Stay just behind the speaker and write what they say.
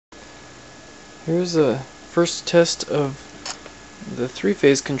Here's a first test of the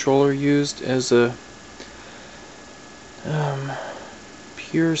three-phase controller used as a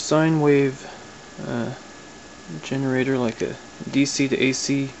pure sine wave generator, like a DC to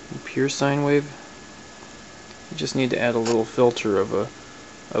AC pure sine wave. You just need to add a little filter of a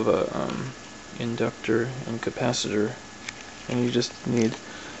inductor and capacitor, and you just need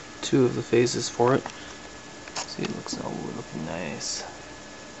two of the phases for it. See, it looks all looking nice.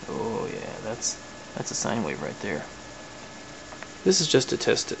 Oh yeah, that's a sine wave right there. This is just a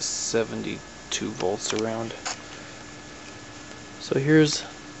test at 72 volts around. So here's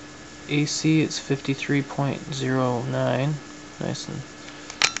AC, it's 53.09, nice and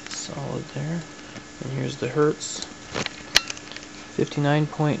solid there. And here's the hertz,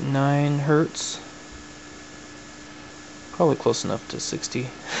 59.9 hertz. Probably close enough to 60,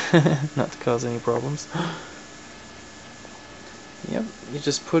 not to cause any problems. Yep, you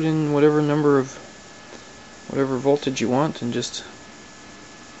just put in whatever voltage you want, and it's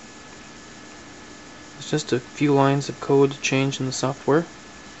just a few lines of code to change in the software.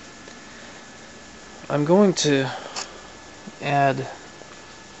 I'm going to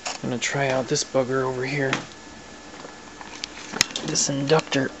try out this bugger over here, this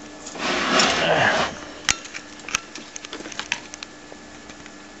inductor.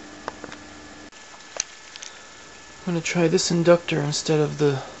 I'm going to try this inductor instead of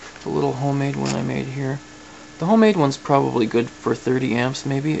the little homemade one I made here. The homemade one's probably good for 30 amps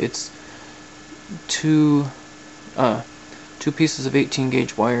maybe. It's two pieces of 18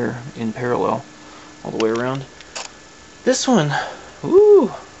 gauge wire in parallel all the way around. This one,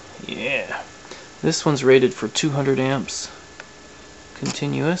 ooh, yeah. This one's rated for 200 amps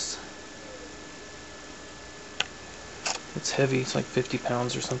continuous. It's heavy, it's like 50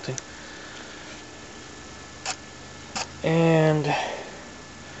 pounds or something. And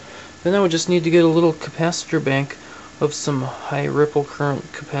then I would just need to get a little capacitor bank of some high ripple current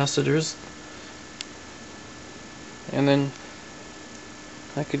capacitors, and then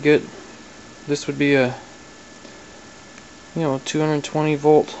I could get, this would be a 220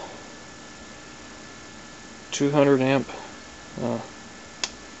 volt 200 amp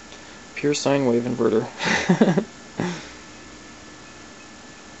pure sine wave inverter.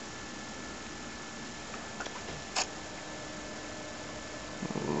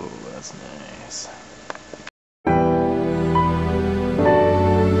 That's nice.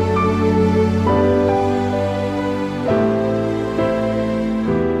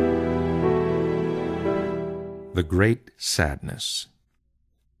 The Great Sadness.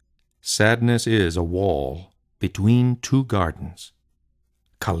 Sadness is a wall between two gardens.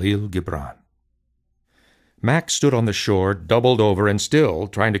 Khalil Gibran. Max stood on the shore, doubled over and still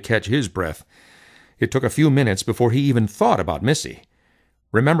trying to catch his breath. It took a few minutes before he even thought about Missy.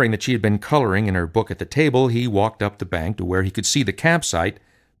 Remembering that she had been coloring in her book at the table, he walked up the bank to where he could see the campsite,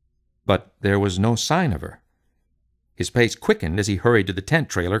 but there was no sign of her. His pace quickened as he hurried to the tent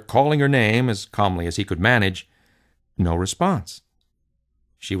trailer, calling her name as calmly as he could manage. No response.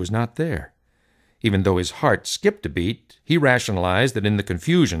 She was not there. Even though his heart skipped a beat, he rationalized that in the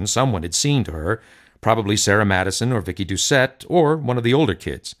confusion someone had seen to her, probably Sarah Madison or Vicky Doucette or one of the older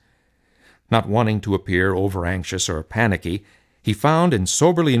kids. Not wanting to appear over-anxious or panicky, he found and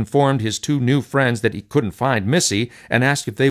soberly informed his two new friends that he couldn't find Missy and asked if they